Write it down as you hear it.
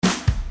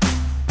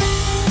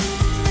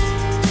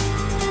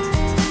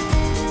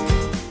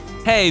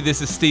Hey,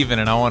 this is Stephen,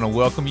 and I want to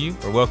welcome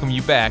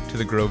you back to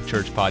the Grove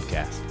Church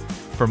Podcast.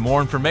 For more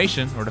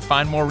information or to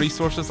find more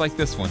resources like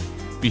this one,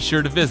 be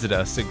sure to visit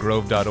us at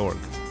grove.org.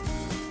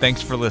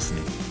 Thanks for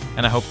listening,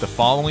 and I hope the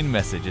following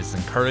message is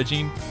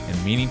encouraging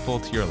and meaningful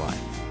to your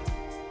life.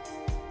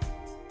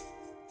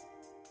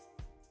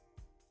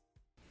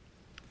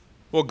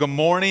 Well, good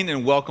morning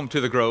and welcome to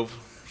the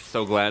Grove.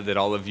 So glad that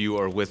all of you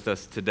are with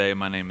us today.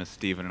 My name is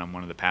Stephen and I'm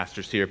one of the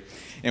pastors here.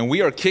 And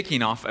we are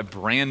kicking off a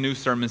brand new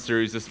sermon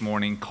series this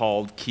morning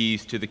called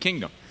Keys to the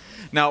Kingdom.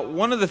 Now,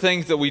 one of the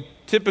things that we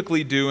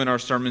typically do in our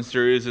sermon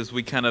series is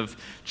we kind of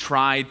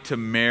try to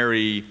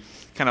marry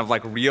kind of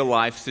like real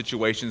life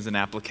situations and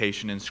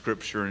application in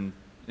Scripture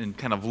and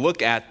kind of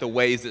look at the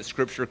ways that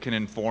Scripture can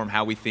inform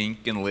how we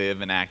think and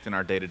live and act in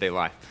our day-to-day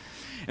life.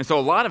 And so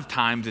a lot of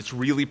times it's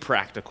really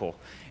practical.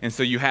 And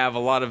so you have a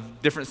lot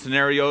of different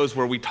scenarios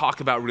where we talk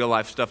about real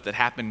life stuff that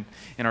happen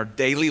in our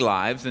daily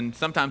lives. And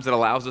sometimes it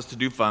allows us to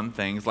do fun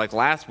things like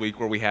last week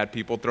where we had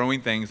people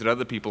throwing things at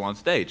other people on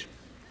stage.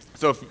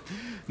 So if you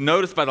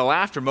notice by the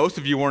laughter, most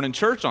of you weren't in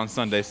church on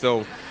Sunday.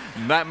 So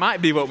that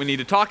might be what we need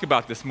to talk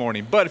about this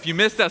morning. But if you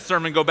missed that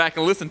sermon, go back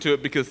and listen to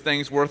it because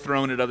things were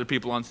thrown at other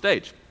people on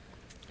stage.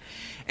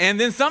 And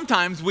then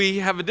sometimes we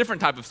have a different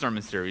type of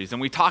sermon series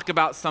and we talk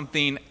about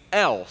something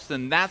else,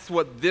 and that's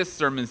what this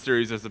sermon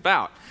series is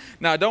about.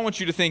 Now, I don't want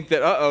you to think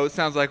that, it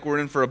sounds like we're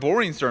in for a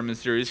boring sermon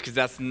series, because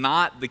that's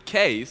not the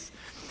case,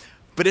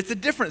 but it's a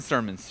different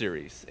sermon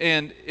series.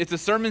 And it's a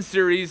sermon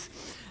series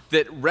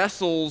that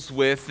wrestles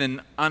with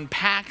and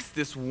unpacks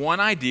this one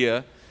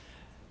idea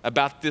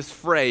about this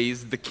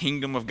phrase, the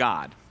kingdom of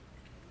God.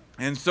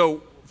 And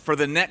so for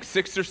the next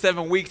 6 or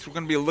 7 weeks, we're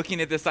going to be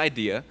looking at this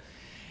idea.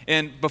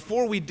 And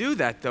before we do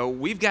that, though,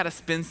 we've got to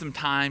spend some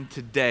time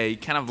today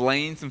kind of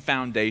laying some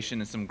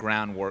foundation and some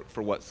groundwork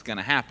for what's going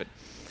to happen.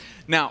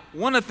 Now,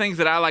 one of the things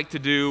that I like to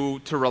do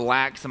to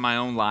relax in my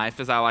own life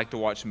is I like to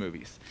watch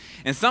movies.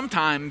 And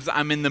sometimes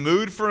I'm in the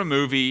mood for a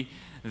movie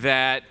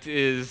that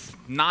is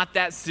not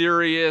that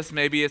serious.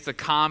 Maybe it's a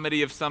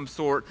comedy of some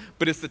sort,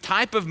 but it's the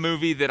type of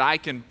movie that I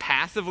can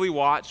passively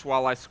watch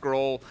while I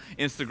scroll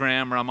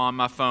Instagram or I'm on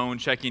my phone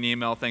checking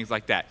email, things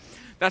like that.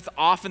 That's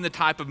often the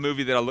type of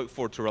movie that I look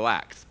for to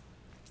relax.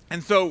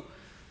 And so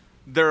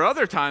there are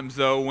other times,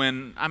 though,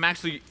 when I'm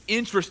actually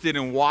interested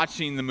in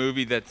watching the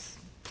movie that's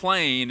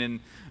playing, and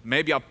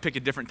maybe I'll pick a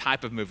different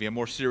type of movie, a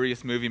more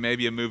serious movie,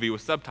 maybe a movie with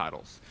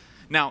subtitles.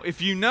 Now,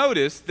 if you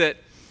notice that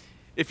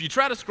if you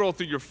try to scroll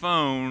through your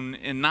phone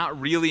and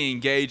not really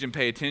engage and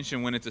pay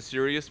attention when it's a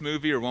serious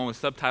movie or one with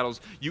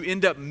subtitles, you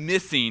end up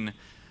missing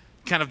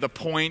kind of the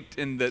point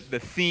and the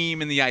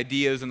theme and the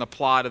ideas and the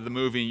plot of the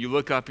movie, and you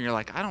look up and you're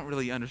like, I don't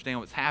really understand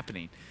what's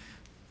happening.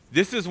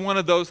 This is one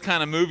of those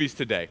kind of movies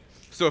today.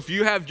 So if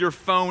you have your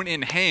phone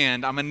in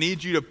hand, I'm going to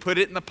need you to put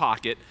it in the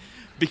pocket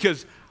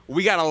because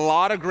we got a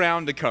lot of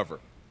ground to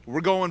cover.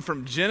 We're going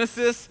from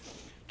Genesis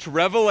to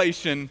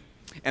Revelation,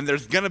 and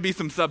there's going to be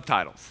some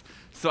subtitles.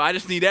 So I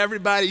just need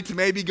everybody to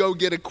maybe go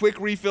get a quick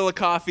refill of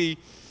coffee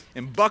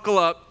and buckle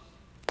up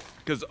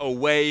because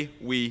away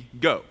we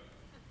go.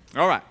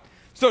 All right.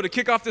 So to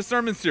kick off this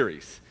sermon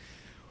series,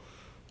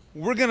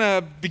 we're going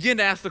to begin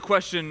to ask the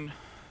question,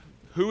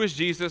 who is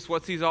Jesus?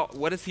 What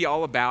is he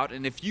all about?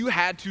 And if you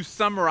had to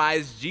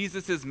summarize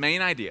Jesus'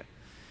 main idea,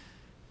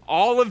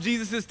 all of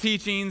Jesus'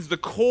 teachings, the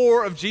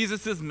core of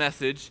Jesus'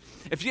 message,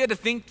 if you had to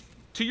think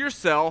to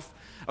yourself,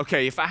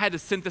 okay, if I had to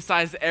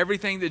synthesize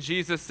everything that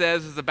Jesus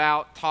says is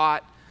about,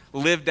 taught,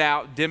 lived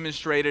out,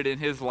 demonstrated in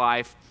his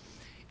life,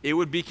 it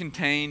would be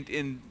contained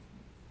in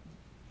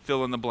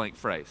fill in the blank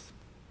phrase.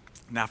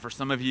 Now, for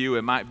some of you,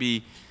 it might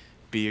be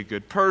a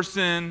good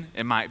person.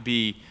 It might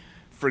be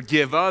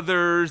forgive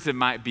others. It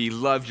might be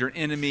love your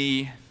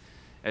enemy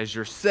as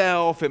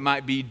yourself. It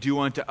might be do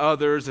unto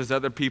others as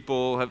other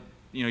people have,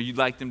 you'd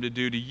like them to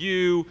do to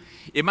you.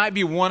 It might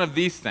be one of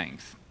these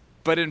things.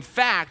 But in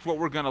fact, what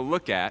we're going to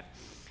look at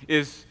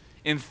is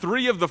in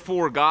 3 of the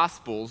 4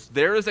 Gospels,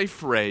 there is a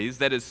phrase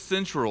that is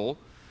central,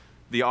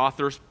 the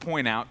authors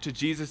point out, to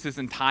Jesus'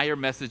 entire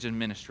message and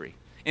ministry.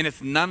 And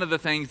it's none of the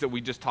things that we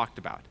just talked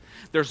about.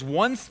 There's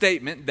one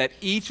statement that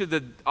each of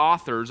the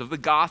authors of the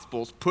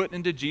Gospels put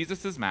into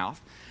Jesus' mouth.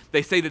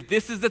 They say that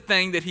this is the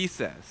thing that he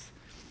says.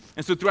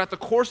 And so throughout the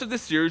course of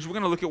this series, we're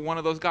going to look at one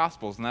of those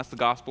Gospels, and that's the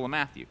Gospel of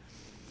Matthew.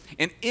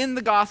 And in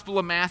the Gospel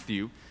of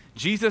Matthew,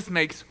 Jesus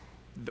makes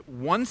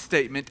one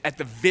statement at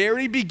the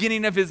very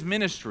beginning of his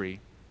ministry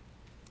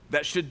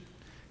that should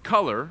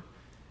color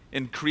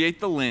and create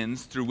the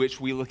lens through which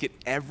we look at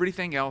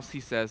everything else he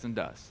says and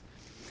does.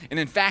 And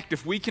in fact,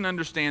 if we can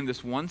understand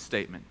this one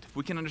statement, if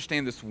we can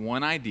understand this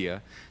one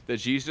idea that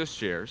Jesus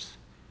shares,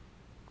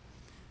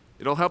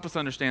 it'll help us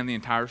understand the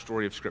entire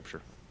story of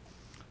Scripture.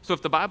 So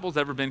if the Bible's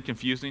ever been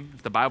confusing,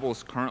 if the Bible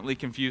is currently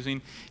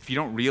confusing, if you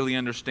don't really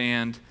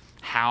understand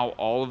how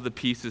all of the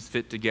pieces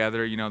fit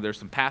together, there's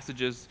some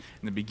passages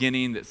in the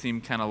beginning that seem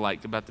kind of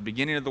like about the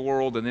beginning of the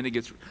world, and then it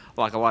gets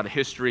like a lot of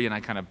history, and I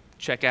kind of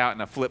check out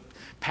and I flip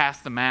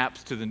past the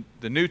maps to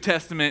the New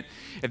Testament.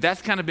 If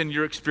that's kind of been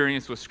your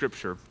experience with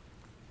Scripture,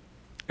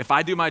 if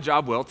I do my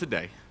job well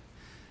today,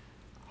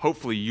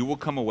 hopefully you will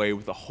come away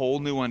with a whole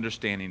new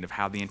understanding of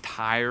how the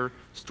entire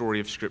story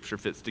of Scripture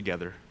fits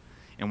together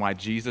and why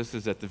Jesus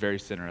is at the very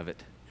center of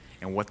it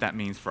and what that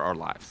means for our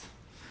lives.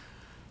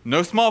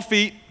 No small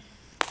feat,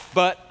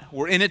 but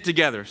we're in it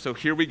together. So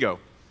here we go.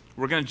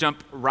 We're going to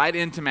jump right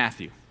into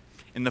Matthew.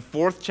 In the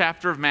 4th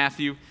chapter of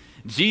Matthew,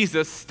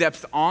 Jesus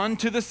steps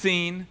onto the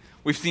scene.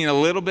 We've seen a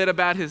little bit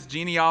about his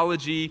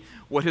genealogy,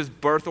 what his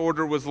birth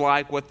order was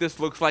like, what this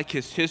looks like,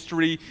 his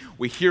history.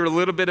 We hear a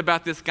little bit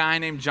about this guy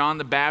named John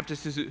the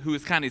Baptist who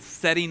is kind of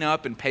setting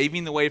up and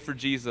paving the way for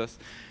Jesus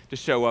to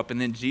show up. And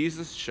then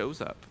Jesus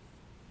shows up.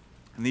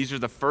 And these are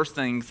the first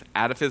things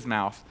out of his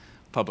mouth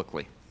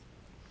publicly.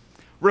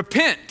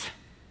 Repent,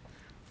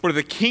 for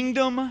the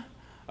kingdom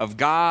of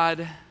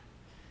God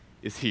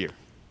is here.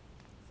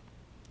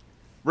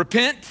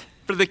 Repent,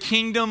 for the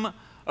kingdom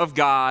of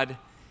God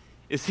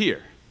is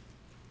here.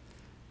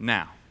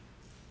 Now,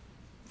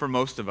 for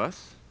most of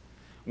us,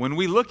 when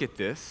we look at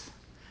this,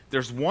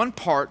 there's one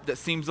part that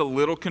seems a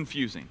little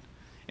confusing,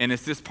 and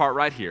it's this part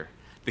right here,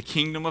 the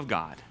kingdom of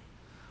God.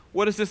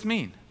 What does this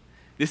mean?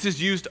 This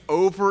is used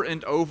over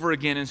and over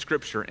again in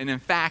Scripture, and in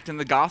fact, in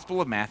the Gospel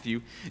of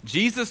Matthew,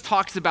 Jesus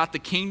talks about the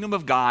kingdom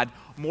of God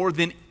more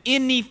than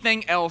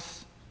anything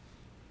else.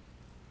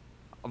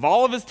 Of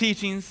all of his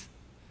teachings,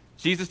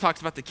 Jesus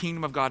talks about the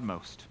kingdom of God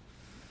most.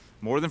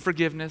 More than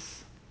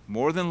forgiveness,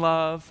 more than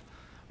love,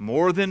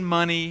 more than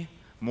money,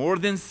 more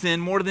than sin,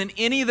 more than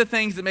any of the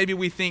things that maybe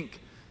we think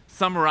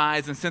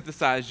summarize and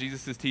synthesize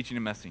Jesus' teaching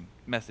and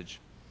message.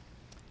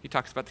 He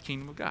talks about the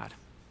kingdom of God.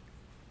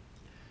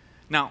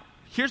 Now,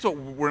 here's what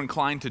we're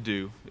inclined to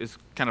do as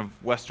kind of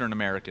Western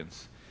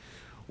Americans.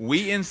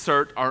 We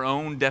insert our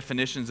own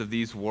definitions of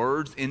these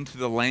words into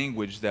the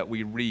language that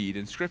we read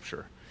in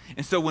Scripture.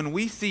 And so when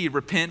we see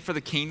repent for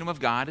the kingdom of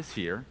God is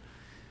here,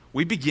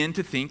 we begin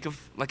to think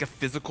of like a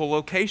physical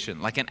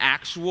location, like an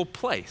actual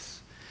place.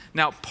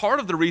 Now, part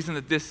of the reason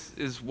that this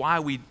is why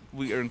we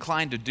are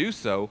inclined to do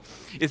so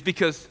is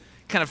because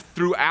kind of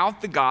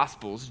throughout the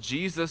Gospels,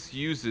 Jesus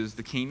uses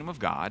the kingdom of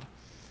God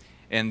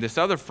and this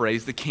other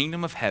phrase, the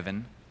kingdom of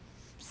heaven,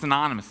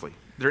 synonymously.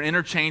 They're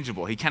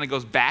interchangeable. He kind of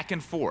goes back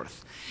and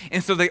forth.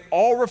 And so they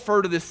all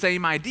refer to the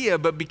same idea,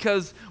 but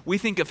because we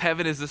think of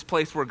heaven as this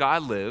place where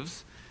God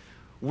lives,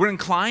 we're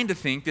inclined to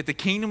think that the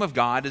kingdom of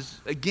God is,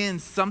 again,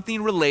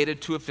 something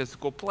related to a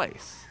physical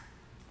place.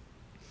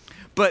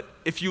 But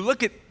if you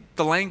look at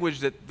the language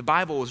that the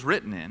Bible was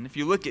written in, if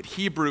you look at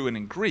Hebrew and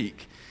in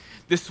Greek,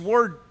 this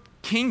word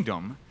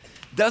kingdom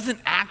doesn't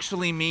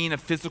actually mean a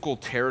physical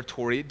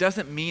territory. It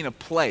doesn't mean a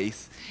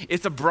place.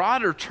 It's a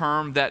broader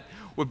term that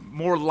would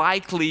more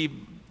likely,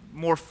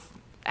 more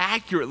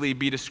accurately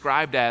be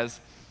described as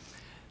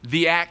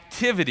the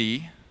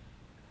activity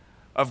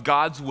of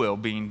God's will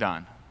being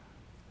done.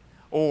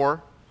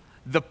 Or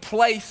the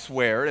place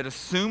where, it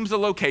assumes a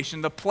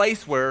location, the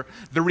place where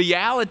the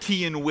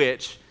reality in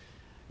which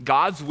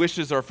God's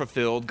wishes are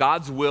fulfilled,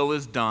 God's will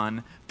is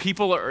done,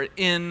 people are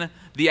in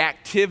the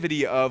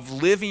activity of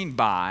living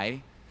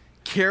by,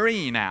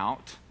 carrying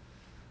out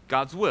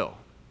God's will.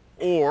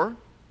 Or,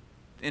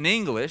 in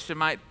English, it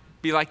might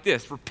be like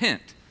this,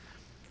 repent,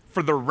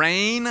 for the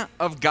reign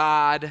of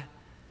God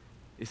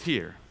is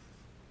here.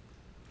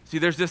 See,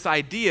 there's this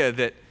idea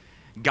that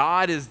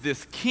God is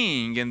this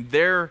king, and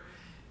there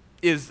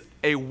is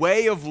a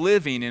way of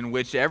living in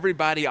which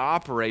everybody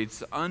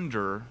operates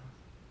under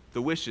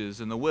the wishes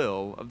and the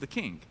will of the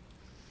king.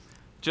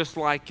 Just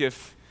like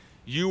if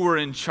you were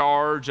in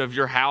charge of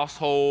your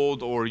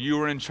household or you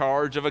were in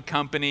charge of a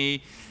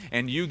company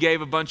and you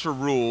gave a bunch of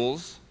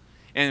rules,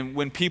 and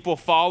when people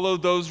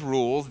followed those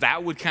rules,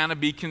 that would kind of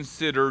be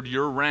considered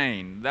your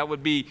reign. That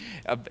would be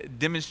a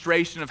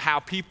demonstration of how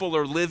people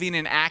are living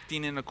and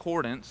acting in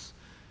accordance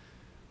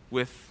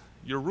with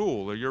your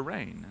rule or your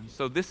reign. And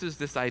so this is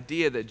this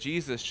idea that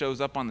Jesus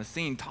shows up on the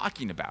scene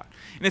talking about.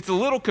 And it's a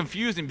little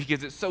confusing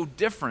because it's so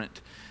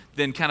different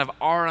than kind of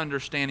our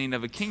understanding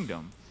of a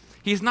kingdom.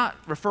 He's not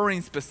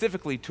referring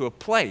specifically to a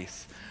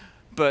place,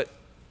 but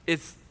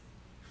it's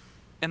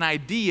an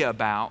idea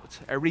about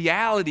a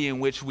reality in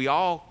which we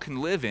all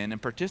can live in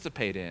and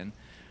participate in,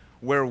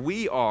 where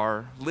we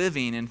are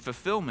living in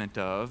fulfillment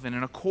of and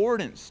in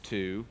accordance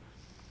to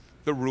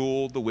the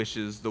rule, the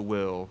wishes, the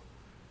will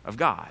of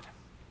God.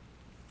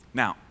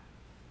 Now,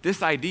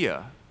 this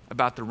idea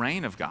about the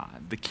reign of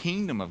God, the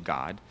kingdom of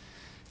God,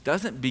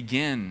 doesn't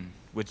begin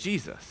with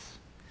Jesus.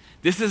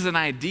 This is an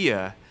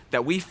idea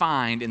that we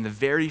find in the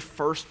very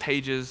first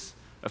pages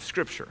of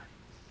Scripture.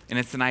 And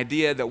it's an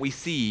idea that we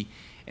see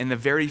in the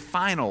very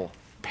final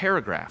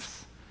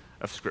paragraphs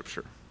of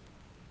Scripture.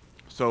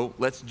 So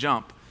let's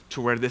jump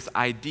to where this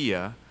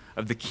idea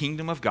of the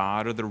kingdom of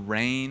God or the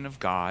reign of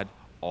God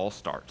all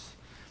starts.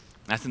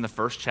 That's in the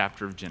first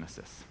chapter of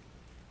Genesis.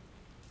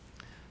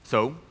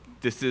 So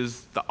this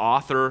is the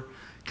author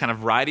kind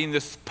of writing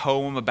this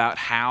poem about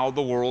how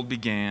the world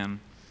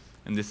began.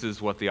 And this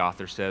is what the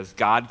author says.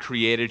 God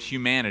created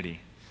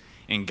humanity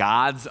in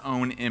God's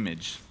own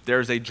image.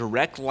 There's a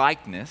direct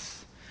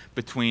likeness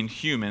between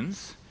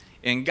humans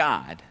and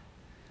God.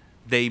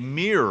 They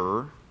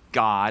mirror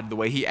God, the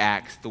way he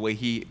acts, the way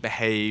he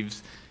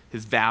behaves,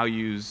 his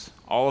values,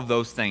 all of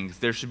those things.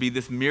 There should be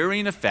this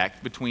mirroring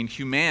effect between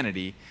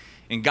humanity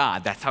and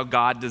God. That's how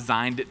God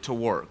designed it to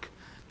work,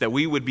 that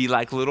we would be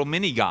like little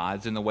mini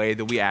gods in the way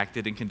that we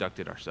acted and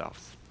conducted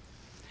ourselves.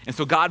 And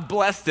so God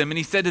blessed them, and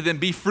he said to them,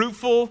 "Be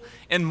fruitful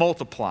and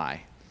multiply.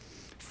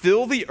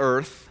 Fill the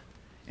earth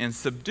and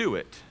subdue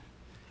it."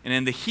 And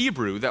in the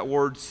Hebrew, that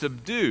word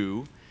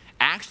subdue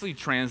actually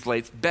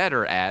translates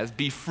better as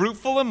 "be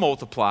fruitful and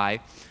multiply,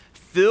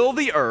 fill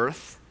the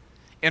earth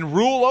and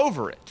rule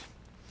over it."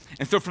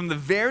 And so from the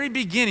very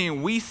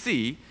beginning, we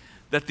see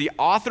that the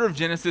author of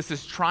Genesis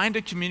is trying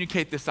to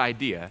communicate this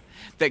idea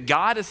that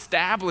God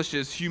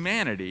establishes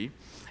humanity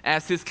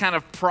as his kind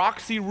of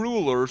proxy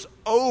rulers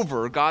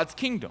over God's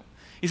kingdom.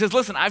 He says,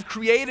 listen, I've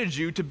created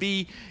you to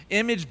be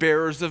image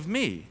bearers of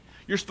me.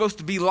 You're supposed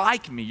to be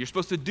like me. You're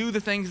supposed to do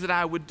the things that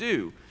I would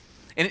do.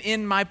 And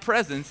in my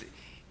presence,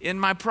 in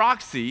my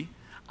proxy,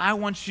 I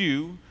want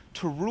you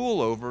to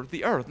rule over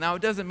the earth. Now,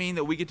 it doesn't mean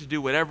that we get to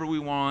do whatever we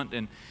want,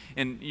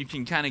 and you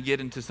can kind of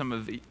get into some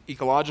of the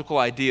ecological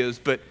ideas,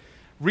 but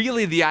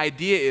really the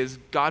idea is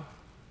God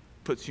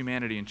puts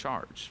humanity in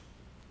charge.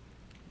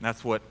 And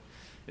that's what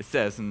it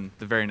says in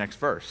the very next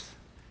verse.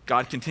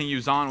 God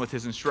continues on with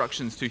his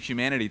instructions to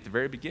humanity at the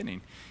very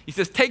beginning. He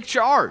says, take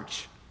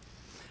charge.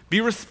 Be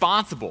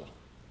responsible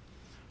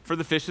for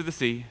the fish of the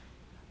sea,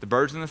 the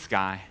birds in the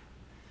sky,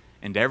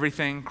 and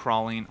everything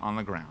crawling on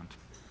the ground.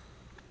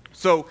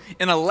 So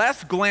in a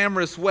less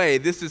glamorous way,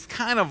 this is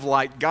kind of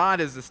like God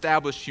has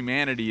established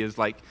humanity as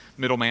like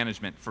middle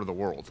management for the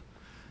world.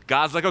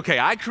 God's like, okay,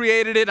 I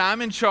created it,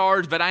 I'm in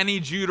charge, but I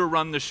need you to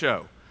run the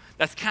show.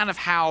 That's kind of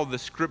how the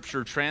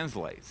scripture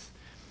translates.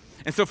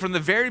 And so from the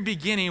very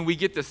beginning, we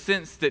get the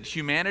sense that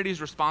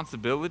humanity's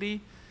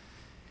responsibility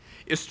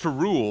is to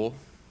rule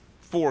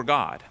for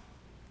God,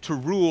 to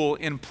rule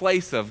in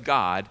place of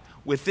God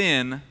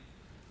within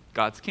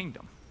God's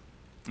kingdom.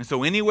 And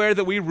so anywhere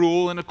that we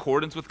rule in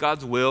accordance with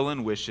God's will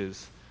and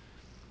wishes,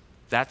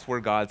 that's where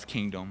God's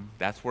kingdom,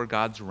 that's where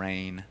God's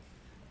reign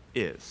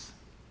is.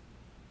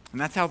 And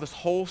that's how this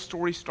whole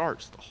story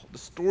starts. The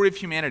story of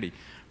humanity,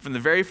 from the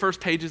very first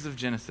pages of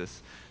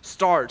Genesis,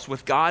 starts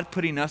with God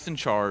putting us in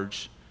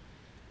charge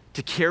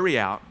to carry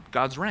out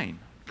God's reign,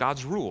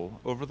 God's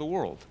rule over the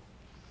world.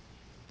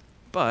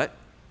 But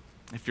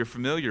if you're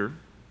familiar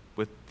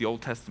with the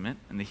Old Testament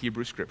and the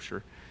Hebrew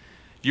Scripture,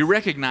 you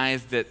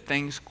recognize that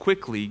things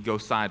quickly go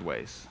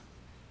sideways.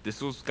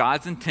 This was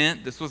God's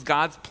intent, this was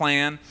God's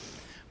plan,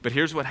 but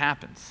here's what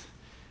happens.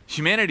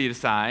 Humanity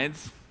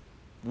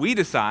we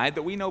decide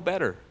that we know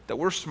better, that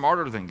we're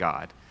smarter than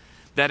God,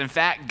 that in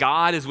fact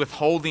God is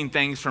withholding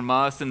things from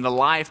us, and the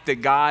life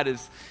that God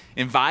is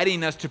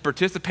inviting us to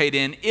participate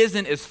in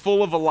isn't as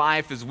full of a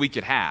life as we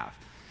could have.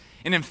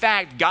 And in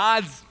fact,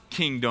 God's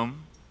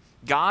kingdom,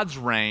 God's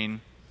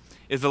reign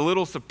is a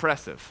little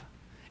suppressive.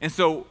 And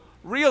so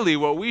really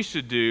what we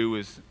should do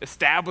is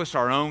establish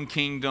our own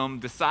kingdom,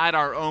 decide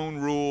our own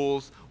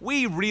rules.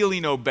 We really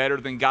know better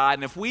than God,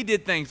 and if we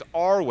did things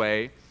our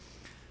way,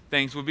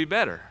 things would be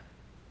better.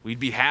 We'd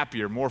be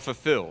happier, more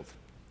fulfilled.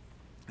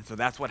 And so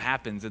that's what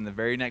happens in the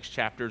very next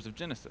chapters of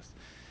Genesis.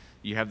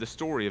 You have the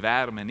story of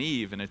Adam and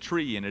Eve and a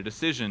tree and a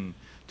decision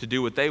to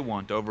do what they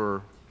want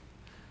over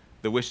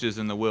the wishes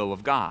and the will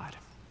of God.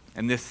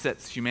 And this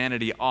sets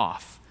humanity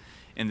off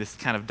in this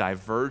kind of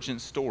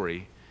divergent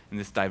story, in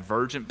this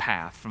divergent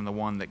path from the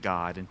one that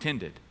God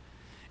intended.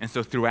 And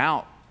so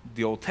throughout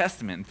the Old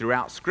Testament and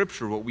throughout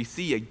Scripture, what we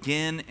see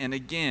again and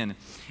again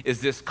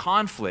is this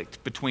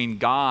conflict between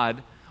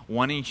God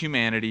wanting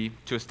humanity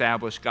to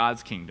establish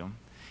God's kingdom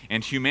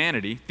and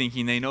humanity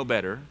thinking they know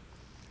better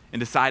and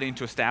deciding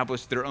to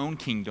establish their own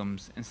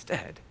kingdoms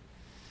instead.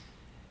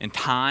 And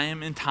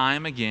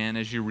time again,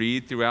 as you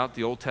read throughout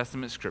the Old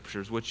Testament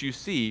scriptures, what you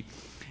see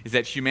is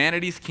that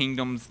humanity's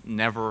kingdoms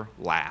never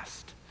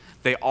last.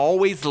 They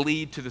always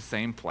lead to the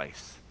same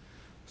place: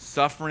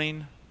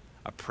 suffering,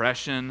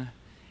 oppression,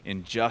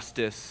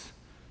 injustice,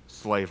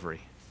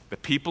 slavery. The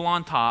people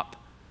on top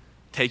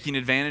taking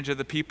advantage of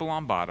the people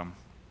on bottom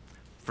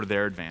for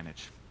their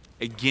advantage.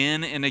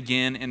 Again and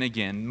again and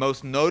again.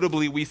 Most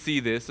notably, we see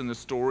this in the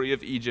story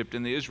of Egypt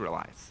and the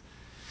Israelites.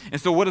 And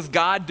so what does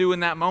God do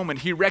in that moment?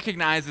 He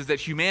recognizes that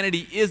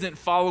humanity isn't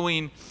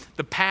following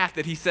the path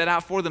that he set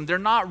out for them. They're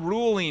not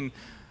ruling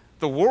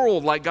the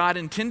world like God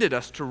intended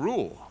us to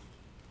rule.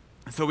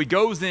 And so he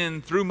goes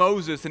in through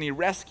Moses and he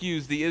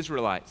rescues the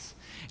Israelites.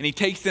 And he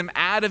takes them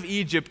out of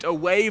Egypt,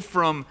 away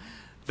from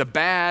the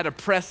bad,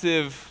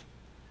 oppressive,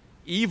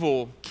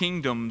 evil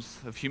kingdoms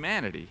of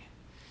humanity.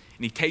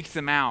 And he takes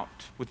them out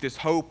with this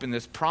hope and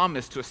this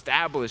promise to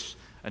establish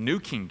a new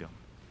kingdom,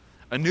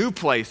 a new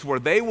place where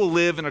they will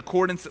live in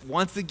accordance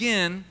once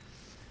again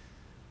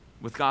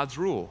with God's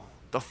rule.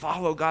 They'll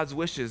follow God's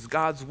wishes,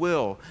 God's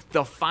will.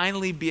 They'll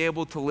finally be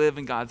able to live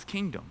in God's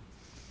kingdom.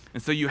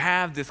 And so you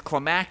have this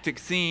climactic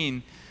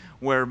scene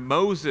where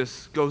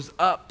Moses goes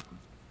up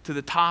to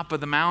the top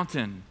of the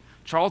mountain.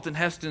 Charlton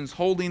Heston's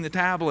holding the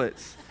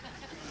tablets.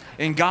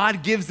 And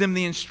God gives them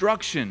the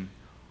instruction.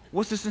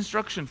 What's this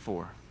instruction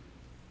for?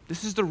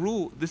 This is the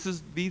rule.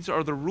 These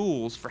are the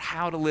rules for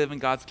how to live in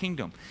God's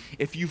kingdom.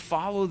 If you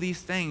follow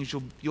these things,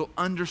 you'll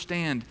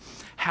understand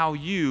how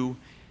you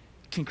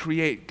can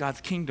create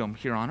God's kingdom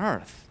here on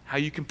earth, how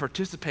you can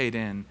participate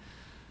in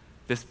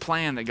this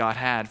plan that God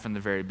had from the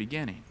very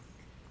beginning.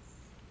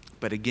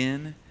 But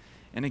again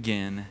and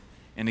again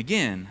and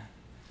again,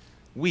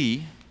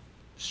 we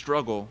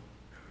struggle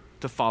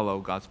to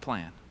follow God's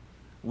plan.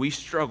 We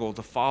struggle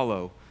to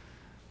follow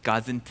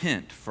God's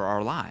intent for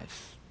our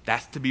lives.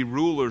 That's to be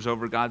rulers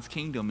over God's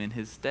kingdom in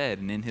his stead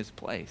and in his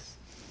place.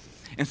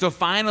 And so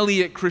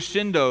finally it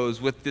crescendos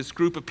with this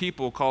group of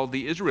people called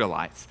the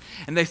Israelites.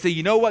 And they say,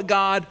 you know what,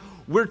 God?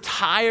 We're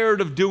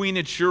tired of doing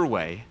it your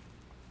way.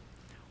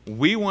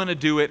 We want to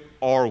do it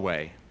our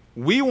way.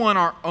 We want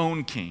our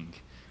own king.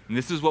 And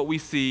this is what we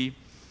see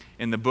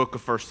in the book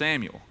of 1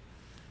 Samuel.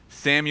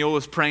 Samuel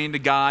is praying to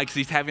God because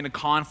he's having a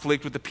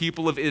conflict with the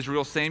people of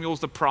Israel. Samuel's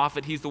the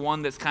prophet. He's the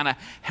one that's kind of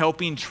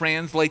helping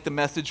translate the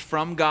message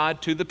from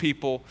God to the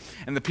people.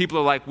 And the people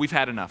are like, we've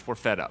had enough. We're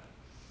fed up.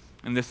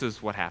 And this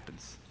is what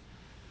happens.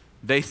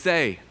 They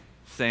say,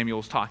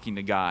 Samuel's talking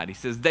to God. He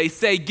says, they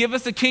say, give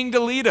us a king to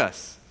lead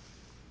us.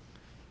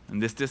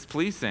 And this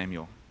displeased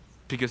Samuel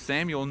because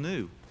Samuel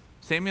knew.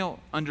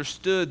 Samuel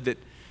understood that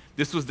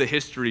this was the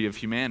history of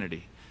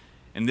humanity.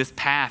 And this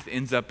path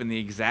ends up in the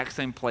exact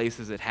same place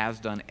as it has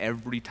done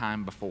every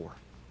time before.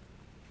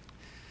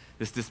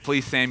 This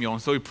displeased Samuel,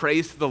 and so he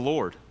prays to the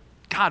Lord.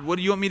 God, what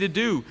do you want me to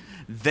do?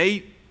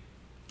 They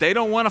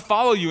don't want to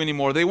follow you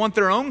anymore. They want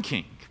their own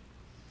king.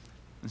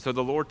 And so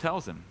the Lord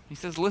tells him, he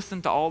says,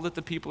 listen to all that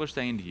the people are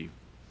saying to you.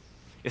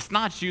 It's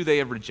not you they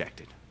have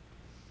rejected,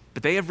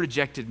 but they have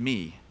rejected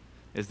me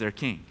as their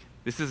king.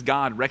 This is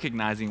God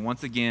recognizing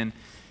once again,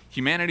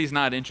 humanity's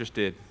not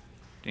interested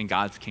in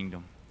God's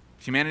kingdom.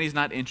 Humanity's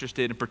not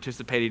interested in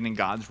participating in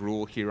God's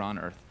rule here on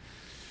earth.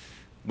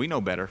 We know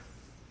better.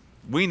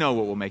 We know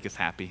what will make us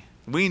happy.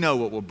 We know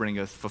what will bring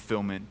us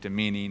fulfillment,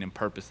 meaning, and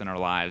purpose in our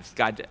lives.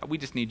 God, we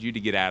just need you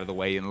to get out of the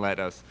way and let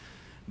us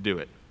do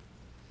it.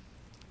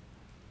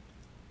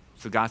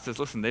 So God says,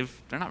 listen, they're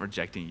not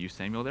rejecting you,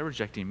 Samuel. They're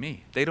rejecting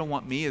me. They don't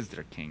want me as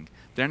their king.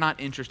 They're not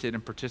interested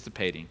in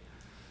participating.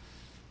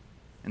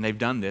 And they've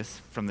done this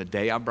from the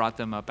day I brought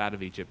them up out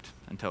of Egypt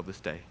until this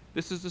day.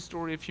 This is the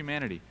story of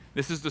humanity.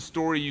 This is the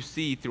story you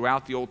see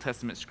throughout the Old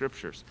Testament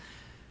scriptures.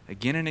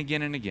 Again and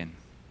again and again.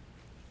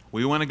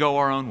 We want to go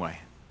our own way.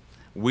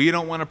 We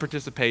don't want to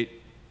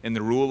participate in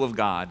the rule of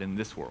God in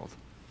this world.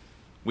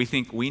 We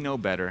think we know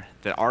better,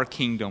 that our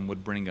kingdom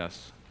would bring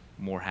us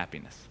more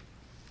happiness.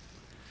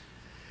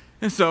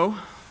 And so,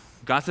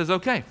 God says,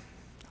 okay,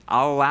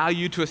 I'll allow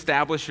you to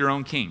establish your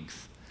own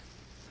kings.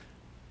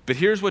 But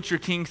here's what your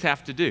kings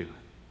have to do.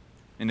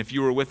 And if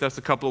you were with us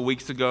a couple of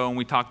weeks ago and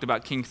we talked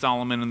about King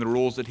Solomon and the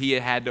rules that he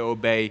had to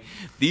obey,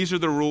 these are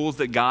the rules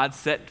that God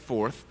set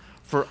forth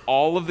for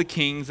all of the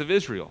kings of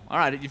Israel. All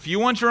right, if you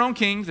want your own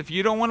kings, if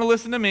you don't want to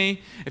listen to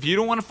me, if you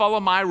don't want to follow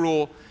my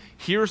rule,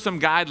 here are some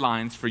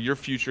guidelines for your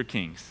future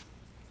kings.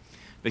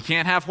 They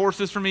can't have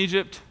horses from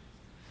Egypt.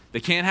 They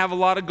can't have a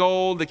lot of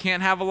gold. They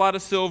can't have a lot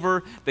of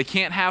silver. They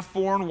can't have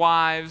foreign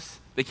wives.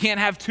 They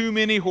can't have too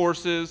many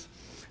horses.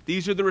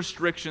 These are the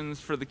restrictions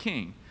for the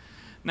king.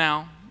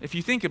 Now, if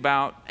you think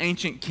about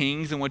ancient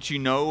kings and what you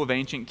know of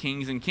ancient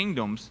kings and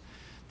kingdoms,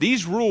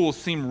 these rules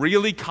seem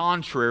really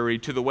contrary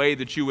to the way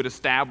that you would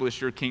establish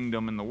your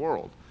kingdom in the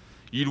world.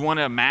 You'd want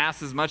to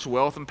amass as much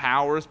wealth and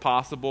power as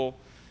possible,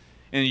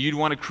 and you'd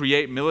want to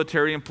create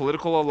military and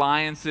political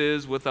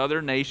alliances with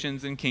other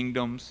nations and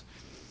kingdoms.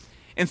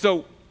 And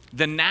so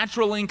the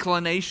natural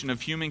inclination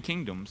of human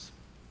kingdoms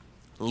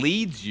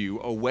leads you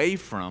away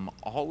from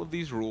all of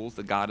these rules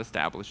that God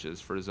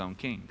establishes for his own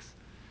kings.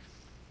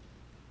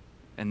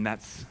 And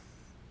that's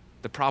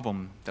the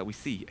problem that we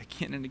see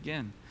again and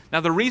again.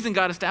 Now, the reason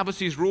God established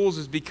these rules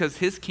is because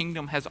his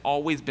kingdom has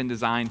always been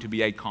designed to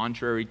be a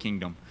contrary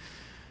kingdom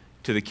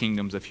to the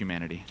kingdoms of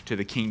humanity, to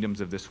the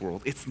kingdoms of this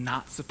world. It's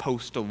not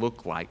supposed to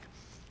look like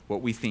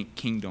what we think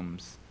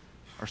kingdoms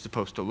are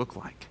supposed to look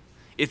like.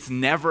 It's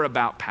never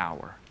about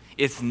power.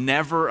 It's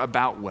never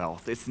about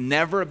wealth. It's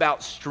never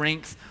about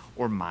strength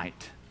or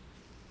might.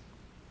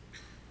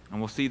 And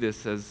we'll see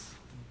this as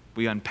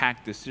we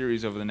unpack this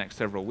series over the next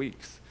several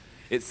weeks.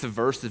 It's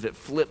subversive. It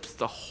flips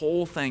the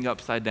whole thing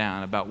upside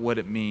down about what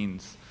it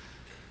means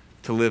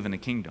to live in a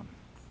kingdom.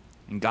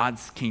 And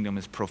God's kingdom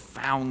is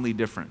profoundly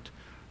different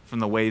from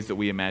the ways that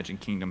we imagine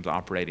kingdoms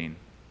operating,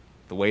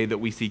 the way that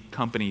we see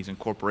companies and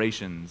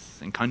corporations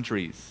and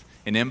countries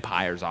and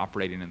empires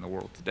operating in the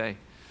world today.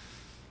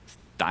 It's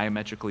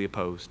diametrically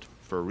opposed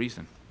for a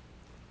reason.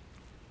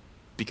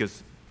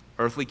 Because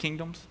earthly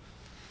kingdoms,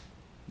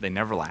 they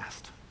never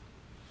last.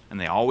 And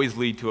they always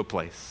lead to a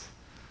place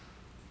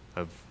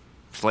of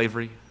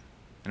slavery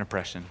and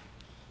oppression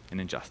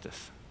and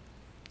injustice.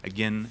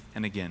 Again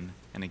and again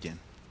and again.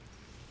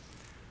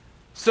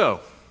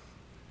 So,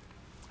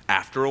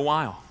 after a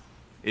while,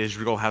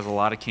 Israel has a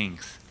lot of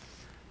kings,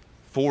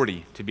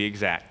 40 to be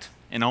exact,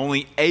 and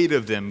only 8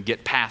 of them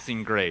get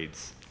passing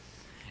grades.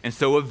 And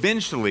so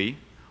eventually,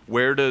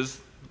 where does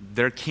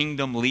their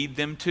kingdom lead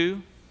them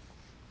to?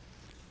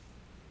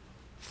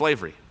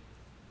 slavery,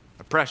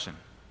 oppression,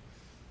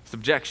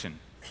 subjection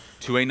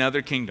to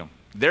another kingdom.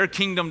 Their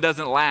kingdom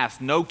doesn't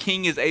last. No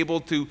king is able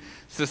to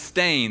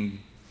sustain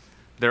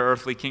their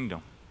earthly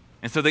kingdom.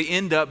 And so they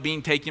end up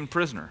being taken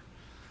prisoner.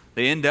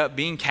 They end up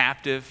being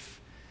captive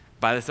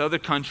by this other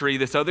country,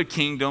 this other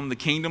kingdom, the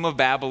kingdom of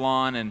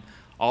Babylon, and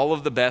all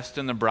of the best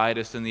and the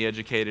brightest and the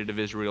educated of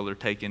Israel are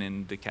taken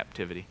into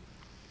captivity.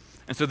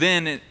 And so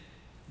then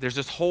there's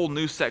this whole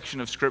new section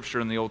of scripture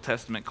in the Old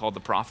Testament called the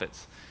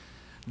prophets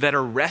that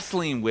are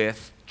wrestling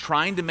with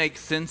trying to make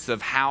sense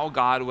of how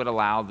God would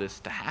allow this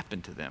to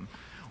happen to them.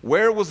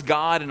 Where was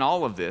God in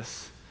all of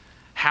this?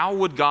 How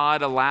would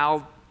God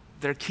allow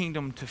their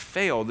kingdom to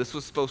fail? This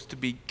was supposed to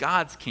be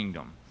God's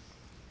kingdom.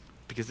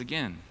 Because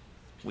again,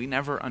 we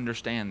never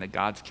understand that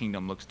God's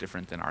kingdom looks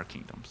different than our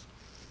kingdoms.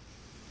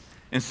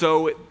 And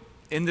so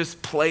in this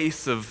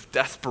place of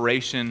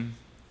desperation,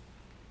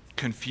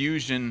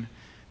 confusion,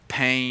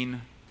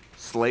 pain,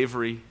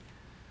 slavery,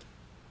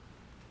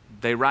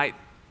 they write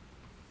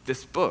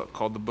this book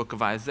called the Book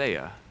of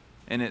Isaiah.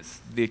 And it's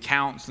the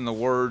accounts and the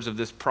words of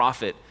this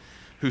prophet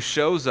who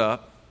shows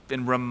up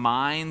and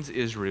reminds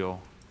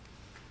Israel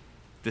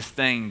this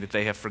thing that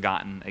they have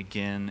forgotten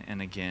again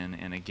and again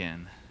and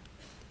again,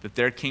 that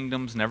their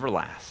kingdoms never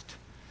last,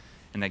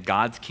 and that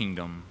God's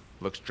kingdom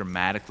looks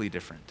dramatically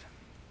different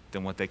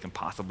than what they can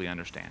possibly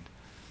understand.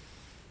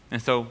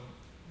 And so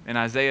in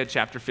Isaiah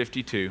chapter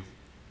 52,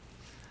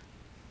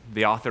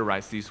 the author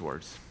writes these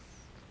words: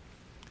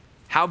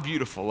 "How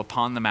beautiful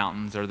upon the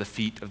mountains are the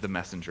feet of the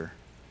messenger."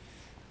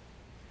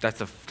 That's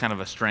a kind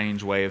of a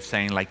strange way of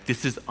saying, like,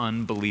 this is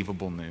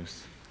unbelievable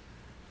news.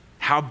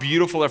 How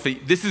beautiful are the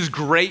feet. This is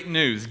great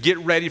news. Get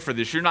ready for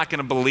this. You're not going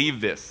to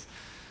believe this.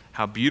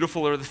 How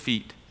beautiful are the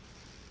feet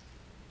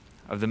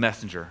of the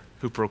messenger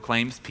who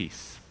proclaims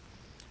peace,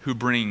 who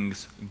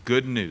brings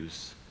good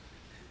news.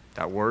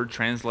 That word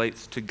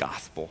translates to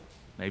gospel.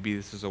 Maybe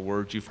this is a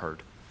word you've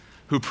heard.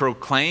 Who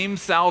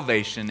proclaims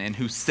salvation and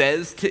who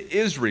says to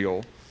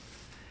Israel,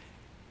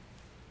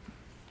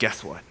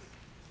 guess what?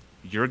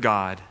 Your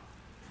God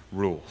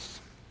rules.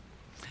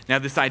 Now,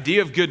 this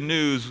idea of good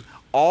news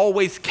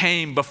always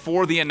came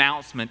before the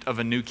announcement of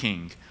a new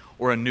king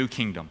or a new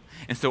kingdom.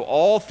 And so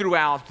all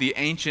throughout the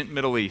ancient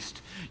Middle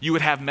East, you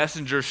would have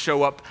messengers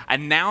show up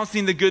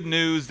announcing the good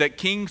news that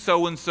King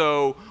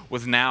so-and-so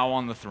was now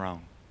on the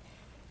throne.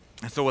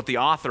 And so what the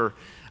author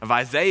of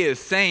Isaiah is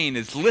saying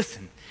is,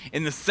 listen,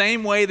 in the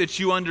same way that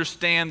you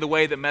understand the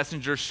way that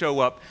messengers show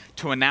up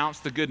to announce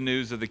the good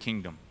news of the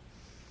kingdom,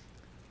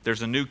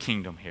 there's a new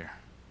kingdom here.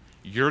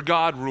 Your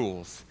God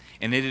rules,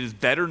 and it is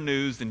better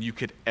news than you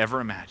could ever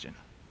imagine.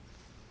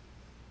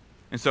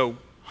 And so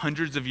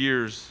hundreds of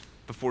years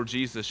before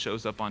Jesus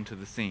shows up onto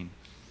the scene,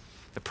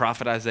 the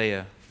prophet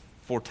Isaiah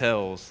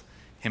foretells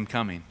him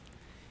coming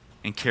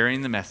and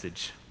carrying the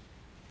message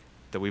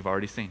that we've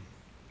already seen.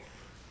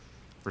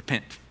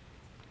 Repent,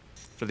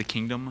 for the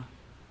kingdom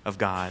of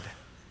God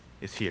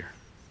is here.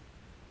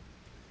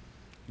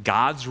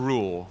 God's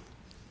rule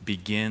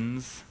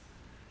begins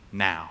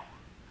now.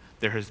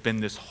 There has been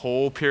this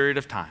whole period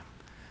of time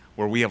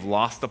where we have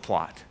lost the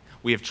plot.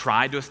 We have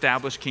tried to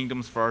establish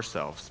kingdoms for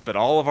ourselves, but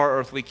all of our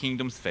earthly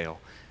kingdoms fail.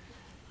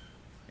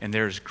 And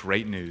there's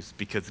great news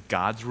because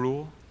God's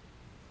rule,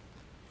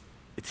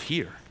 it's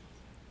here.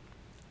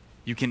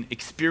 You can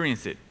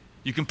experience it.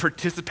 You can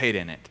participate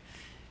in it.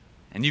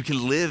 And you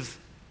can live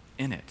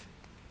in it.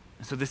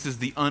 And so this is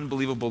the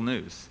unbelievable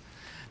news.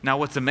 Now,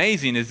 what's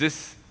amazing is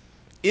this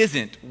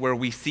isn't where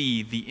we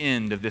see the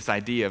end of this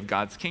idea of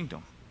God's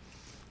kingdom.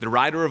 The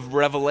writer of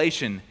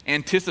Revelation,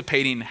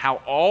 anticipating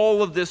how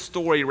all of this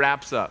story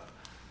wraps up,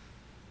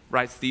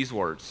 writes these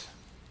words,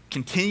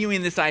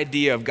 continuing this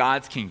idea of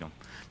God's kingdom.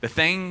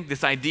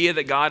 This idea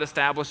that God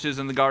establishes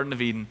in the Garden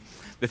of Eden,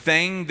 the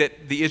thing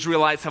that the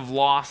Israelites have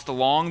lost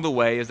along the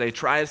way as they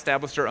try to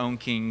establish their own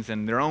kings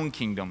and their own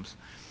kingdoms,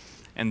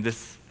 and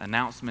this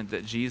announcement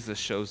that Jesus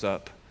shows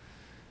up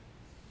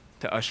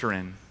to usher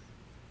in,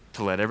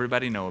 to let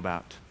everybody know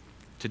about,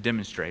 to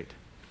demonstrate.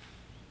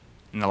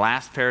 In the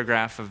last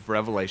paragraph of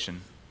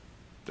Revelation,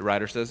 the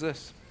writer says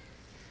this: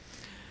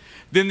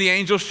 "Then the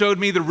angel showed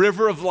me the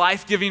river of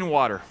life-giving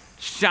water,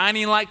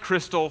 shining like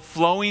crystal,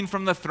 flowing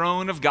from the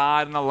throne of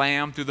God and the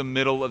Lamb through the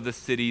middle of the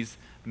city's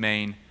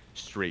main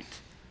street."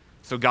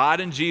 So God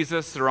and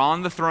Jesus are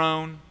on the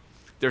throne.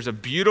 There's a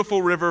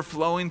beautiful river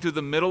flowing through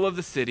the middle of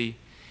the city,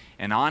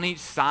 and on each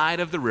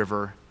side of the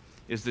river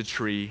is the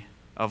tree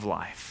of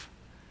life.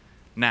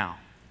 Now,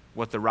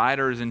 what the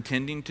writer is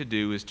intending to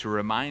do is to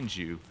remind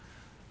you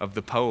of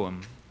the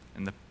poem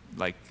and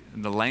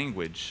the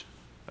language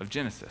of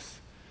Genesis.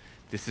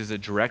 This is a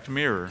direct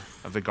mirror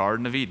of the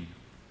Garden of Eden.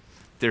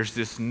 There's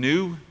this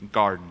new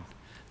garden.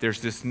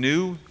 There's this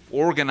new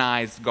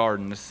organized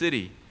garden, a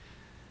city.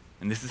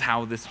 And this is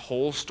how this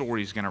whole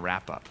story is going to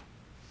wrap up.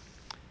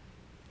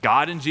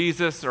 God and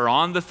Jesus are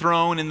on the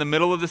throne in the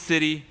middle of the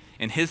city,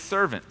 and his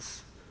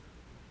servants,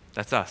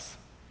 that's us,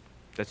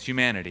 that's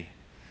humanity,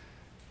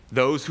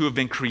 those who have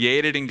been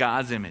created in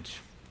God's image,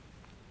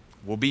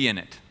 will be in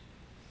it.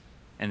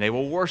 And they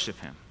will worship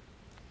him.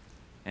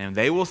 and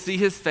they will see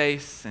his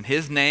face, and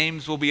his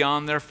names will be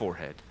on their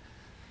forehead.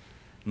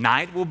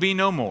 Night will be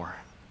no more.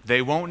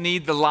 They won't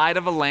need the light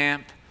of a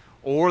lamp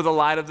or the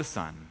light of the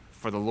sun,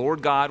 for the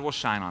Lord God will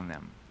shine on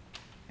them.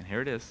 And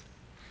here it is.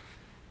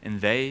 And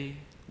they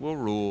will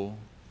rule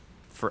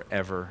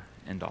forever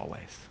and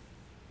always.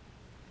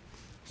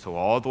 So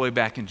all the way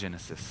back in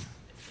Genesis,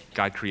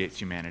 God creates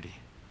humanity.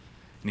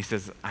 And he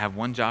says, I have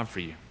one job for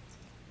you.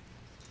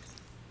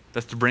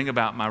 That's to bring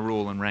about my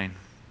rule and reign.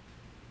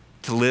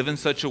 To live in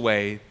such a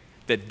way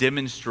that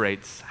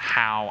demonstrates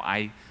how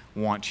I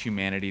want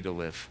humanity to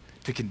live,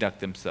 to conduct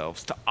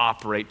themselves, to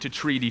operate, to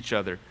treat each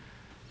other.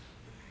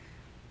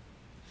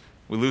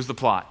 We lose the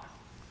plot.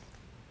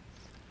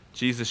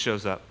 Jesus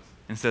shows up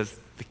and says,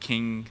 the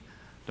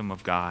kingdom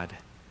of God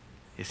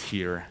is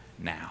here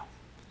now.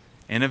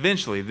 And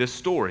eventually, this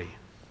story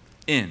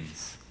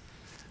ends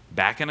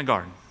back in a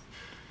garden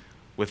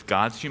with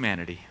God's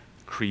humanity,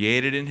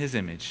 created in his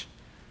image,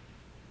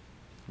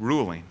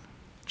 ruling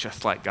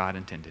just like God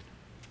intended.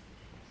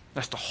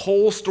 That's the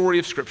whole story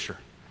of Scripture.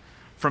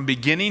 From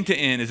beginning to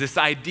end is this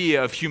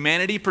idea of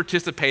humanity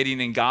participating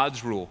in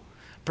God's rule,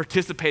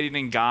 participating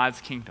in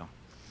God's kingdom.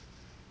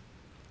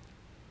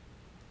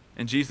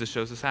 And Jesus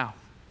shows us how.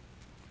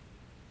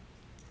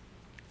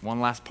 One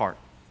last part.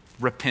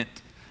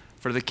 Repent,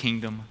 for the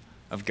kingdom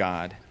of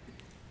God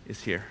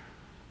is here.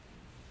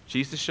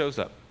 Jesus shows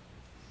up.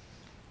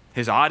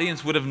 His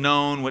audience would have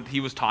known what he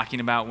was talking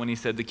about when he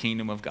said the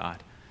kingdom of God.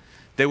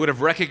 They would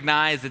have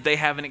recognized that they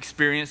haven't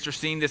experienced or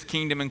seen this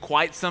kingdom in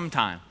quite some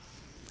time.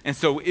 And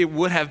so it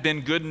would have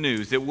been good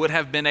news. It would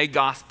have been a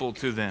gospel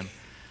to them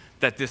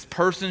that this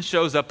person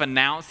shows up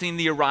announcing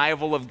the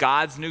arrival of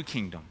God's new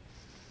kingdom.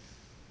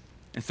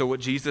 And so what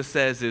Jesus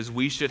says is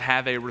we should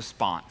have a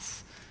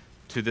response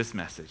to this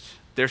message.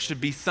 There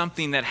should be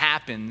something that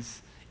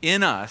happens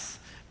in us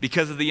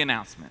because of the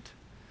announcement,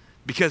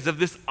 because of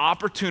this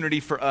opportunity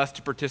for us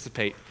to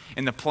participate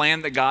in the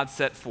plan that God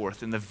set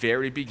forth in the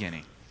very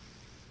beginning.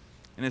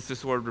 And it's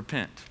this word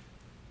repent.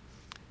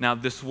 Now,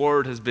 this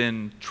word has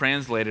been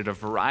translated a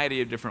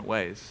variety of different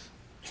ways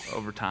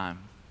over time,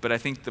 but I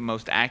think the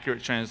most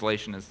accurate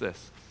translation is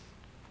this: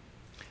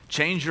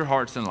 change your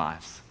hearts and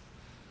lives,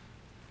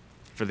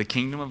 for the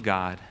kingdom of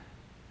God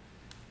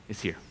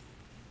is here.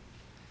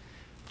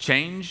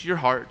 Change your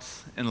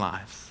hearts and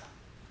lives,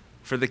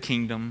 for the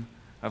kingdom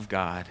of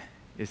God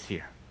is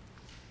here.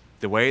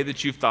 The way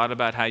that you've thought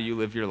about how you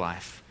live your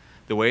life,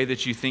 the way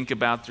that you think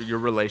about your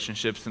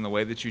relationships and the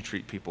way that you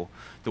treat people,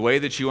 the way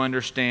that you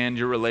understand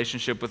your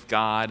relationship with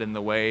God and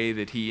the way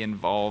that he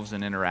involves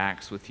and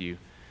interacts with you,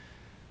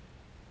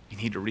 you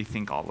need to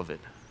rethink all of it,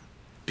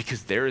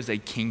 because there is a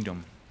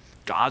kingdom.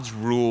 God's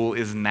rule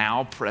is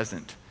now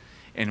present,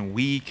 and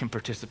we can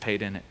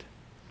participate in it.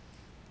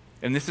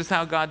 And this is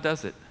how God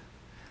does it.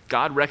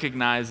 God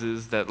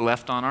recognizes that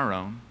left on our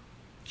own,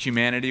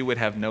 humanity would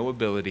have no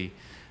ability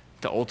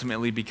to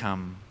ultimately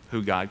become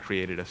who God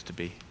created us to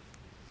be.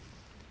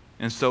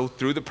 And so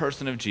through the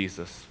person of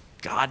Jesus,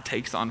 God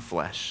takes on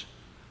flesh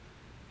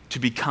to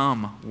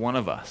become one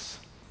of us.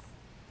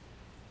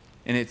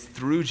 And it's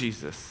through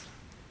Jesus,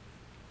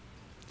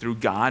 through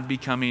God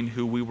becoming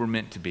who we were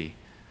meant to be,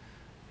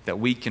 that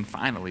we can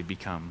finally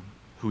become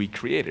who he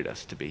created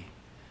us to be.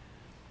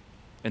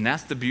 And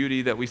that's the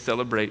beauty that we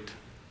celebrate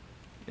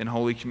in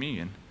Holy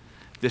Communion.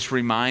 This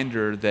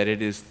reminder that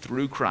it is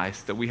through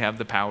Christ that we have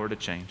the power to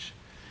change.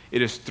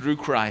 It is through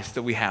Christ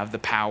that we have the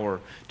power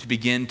to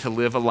begin to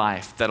live a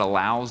life that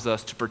allows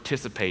us to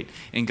participate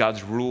in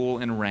God's rule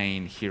and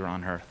reign here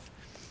on earth.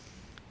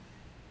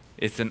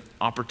 It's an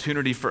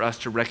opportunity for us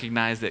to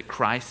recognize that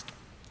Christ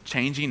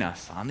changing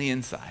us on the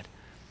inside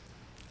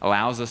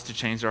allows us to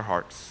change our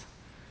hearts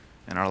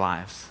and our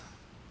lives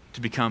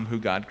to become who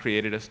God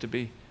created us to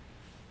be.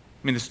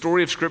 I mean, the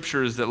story of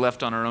Scripture is that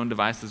left on our own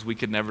devices, we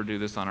could never do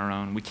this on our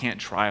own. We can't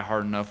try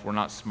hard enough. We're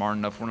not smart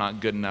enough. We're not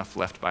good enough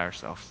left by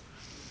ourselves.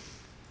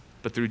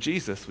 But through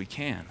Jesus, we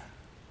can.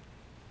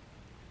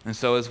 And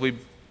so as we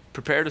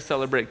prepare to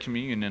celebrate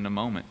communion in a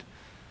moment,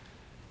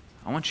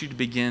 I want you to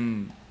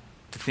begin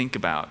to think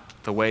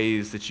about the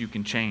ways that you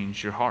can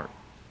change your heart,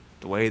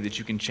 the way that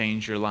you can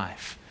change your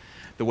life,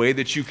 the way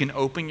that you can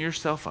open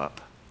yourself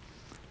up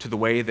to the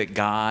way that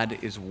God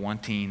is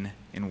wanting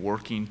and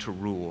working to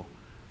rule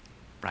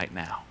right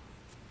now.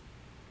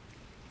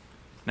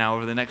 Now,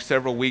 over the next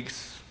several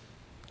weeks,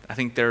 I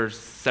think there's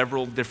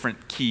several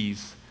different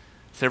keys,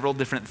 several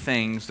different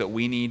things that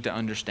we need to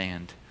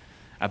understand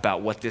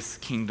about what this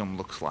kingdom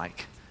looks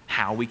like,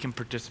 how we can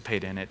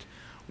participate in it,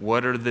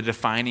 what are the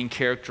defining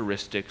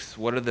characteristics,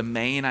 what are the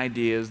main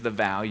ideas, the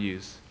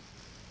values.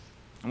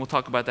 And we'll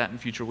talk about that in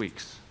future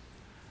weeks.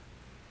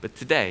 But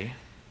today,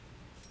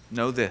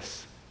 know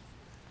this: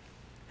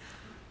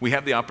 we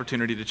have the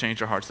opportunity to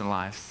change our hearts and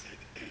lives.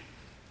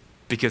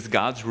 Because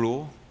God's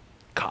rule,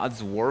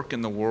 God's work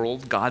in the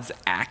world, God's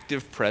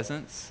active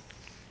presence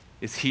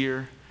is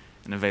here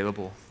and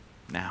available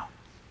now.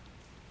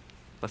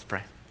 Let's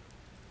pray.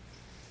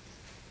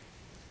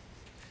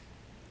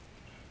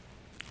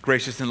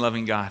 Gracious and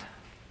loving God,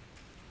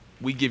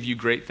 we give you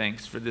great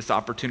thanks for this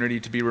opportunity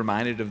to be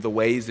reminded of the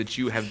ways that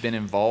you have been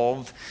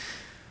involved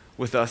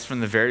with us from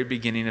the very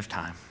beginning of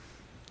time.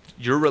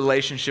 Your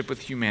relationship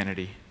with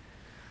humanity,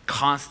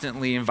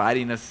 constantly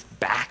inviting us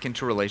back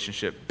into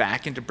relationship,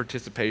 back into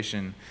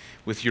participation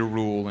with your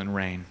rule and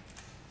reign.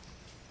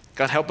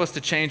 God, help us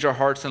to change our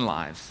hearts and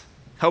lives.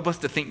 Help us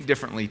to think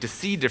differently, to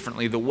see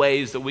differently the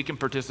ways that we can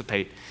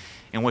participate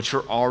in what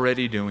you're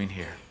already doing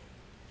here.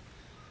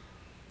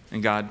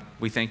 And God,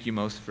 we thank you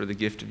most for the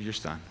gift of your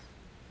Son,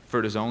 for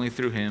it is only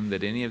through him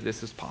that any of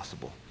this is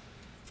possible.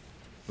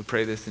 We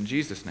pray this in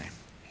Jesus' name.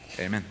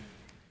 Amen.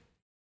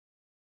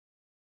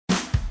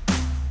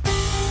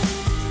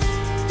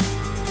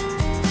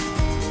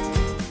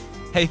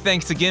 Hey,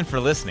 thanks again for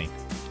listening.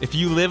 If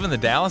you live in the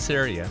Dallas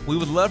area, we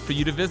would love for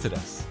you to visit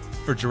us.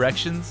 For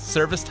directions,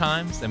 service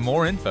times, and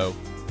more info,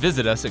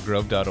 visit us at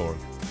grove.org.